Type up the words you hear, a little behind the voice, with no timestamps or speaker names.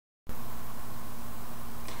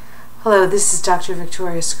Hello, this is Dr.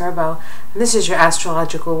 Victoria Scarbo, and this is your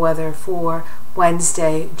astrological weather for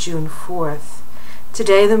Wednesday, June 4th.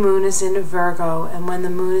 Today the moon is in Virgo, and when the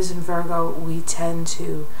moon is in Virgo, we tend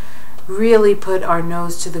to really put our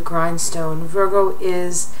nose to the grindstone. Virgo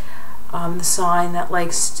is the sign that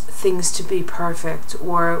likes things to be perfect,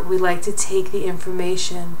 or we like to take the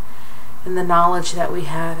information and the knowledge that we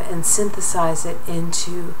have and synthesize it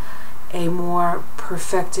into a more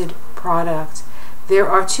perfected product. There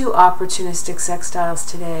are two opportunistic sextiles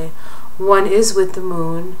today. One is with the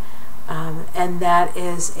moon, and that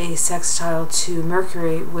is a sextile to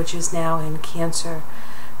Mercury, which is now in Cancer.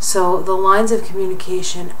 So the lines of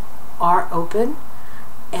communication are open,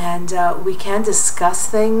 and we can discuss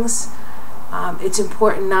things. It's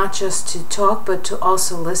important not just to talk, but to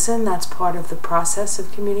also listen. That's part of the process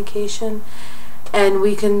of communication. And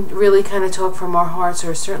we can really kind of talk from our hearts,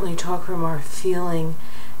 or certainly talk from our feeling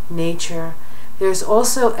nature. There's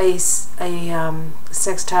also a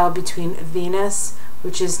sextile between Venus,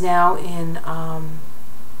 which is now in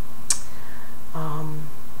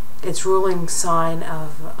its ruling sign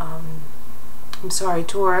of,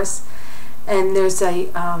 Taurus, and there's a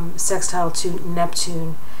sextile to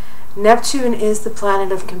Neptune. Neptune is the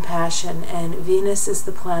planet of compassion, and Venus is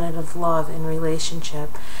the planet of love and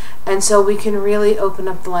relationship. And so we can really open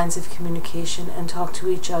up the lines of communication and talk to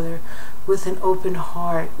each other with an open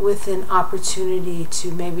heart, with an opportunity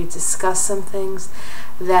to maybe discuss some things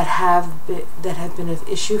that have been of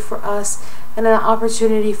issue for us, and an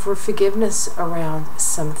opportunity for forgiveness around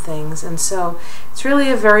some things. And so it's really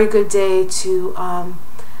a very good day to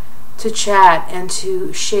chat and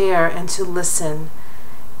to share and to listen.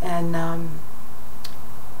 And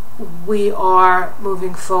we are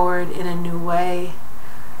moving forward in a new way.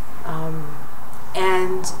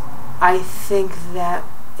 And I think that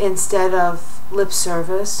instead of lip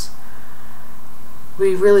service,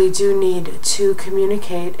 we really do need to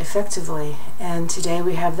communicate effectively. And today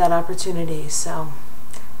we have that opportunity. So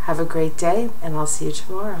have a great day, and I'll see you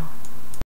tomorrow.